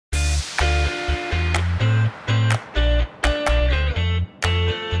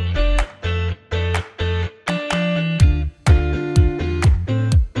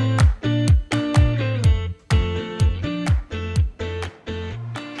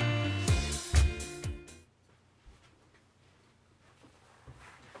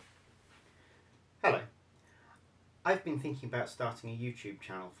I've been thinking about starting a YouTube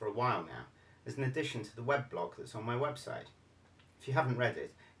channel for a while now, as an addition to the web blog that's on my website. If you haven't read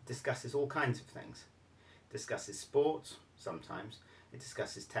it, it discusses all kinds of things. It discusses sports, sometimes. It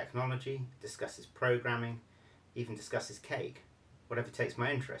discusses technology, it discusses programming, even discusses cake. Whatever takes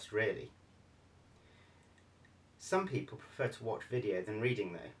my interest, really. Some people prefer to watch video than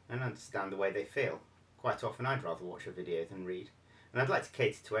reading though, and understand the way they feel. Quite often I'd rather watch a video than read, and I'd like to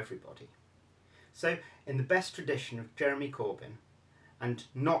cater to everybody. So, in the best tradition of Jeremy Corbyn, and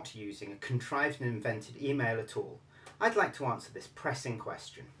not using a contrived and invented email at all, I'd like to answer this pressing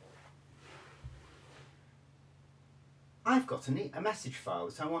question. I've got a message file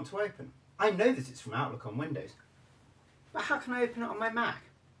that I want to open. I know that it's from Outlook on Windows, but how can I open it on my Mac?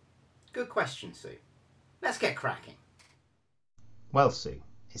 Good question, Sue. Let's get cracking. Well, Sue,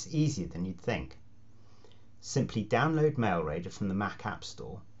 it's easier than you'd think. Simply download MailRaider from the Mac App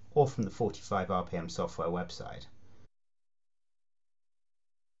Store or from the 45 RPM software website.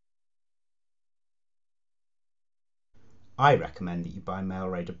 I recommend that you buy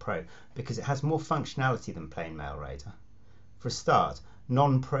MailRaider Pro because it has more functionality than plain MailRaider. For a start,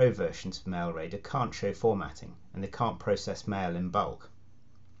 non-Pro versions of MailRaider can't show formatting and they can't process mail in bulk.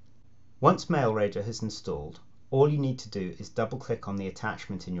 Once MailRaider has installed, all you need to do is double-click on the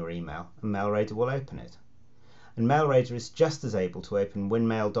attachment in your email and MailRaider will open it. And MailRaider is just as able to open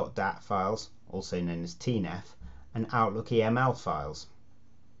winmail.dat files, also known as TNEF, and Outlook EML files.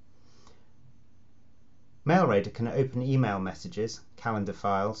 MailRaider can open email messages, calendar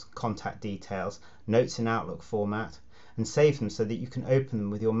files, contact details, notes in Outlook format, and save them so that you can open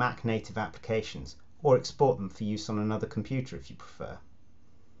them with your Mac native applications, or export them for use on another computer if you prefer.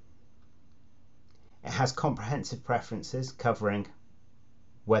 It has comprehensive preferences covering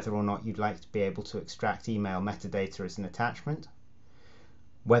whether or not you'd like to be able to extract email metadata as an attachment,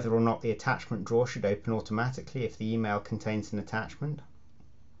 whether or not the attachment drawer should open automatically if the email contains an attachment,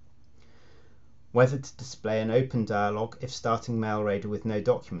 whether to display an open dialog if starting MailRaider with no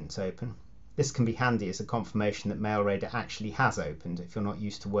documents open. This can be handy as a confirmation that MailRaider actually has opened if you're not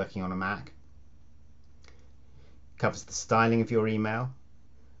used to working on a Mac. It covers the styling of your email,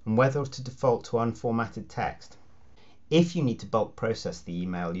 and whether to default to unformatted text. If you need to bulk process the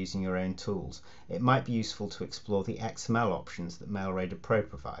email using your own tools, it might be useful to explore the XML options that MailRaider Pro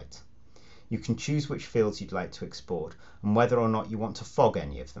provides. You can choose which fields you'd like to export and whether or not you want to fog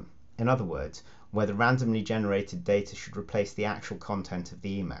any of them. In other words, whether randomly generated data should replace the actual content of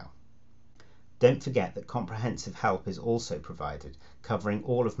the email. Don't forget that comprehensive help is also provided, covering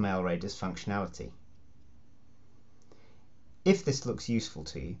all of MailRaider's functionality. If this looks useful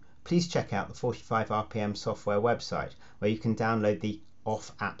to you, please check out the 45 RPM software website where you can download the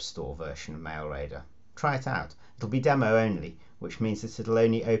off App Store version of MailRaider. Try it out. It'll be demo only, which means that it'll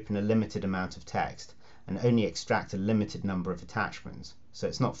only open a limited amount of text and only extract a limited number of attachments, so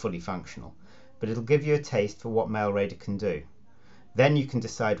it's not fully functional, but it'll give you a taste for what MailRaider can do. Then you can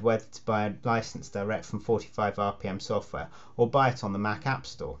decide whether to buy a license direct from 45 RPM software or buy it on the Mac App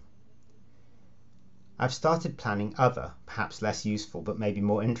Store. I've started planning other, perhaps less useful but maybe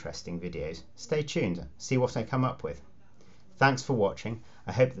more interesting videos. Stay tuned, see what I come up with. Thanks for watching.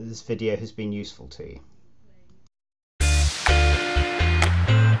 I hope that this video has been useful to you.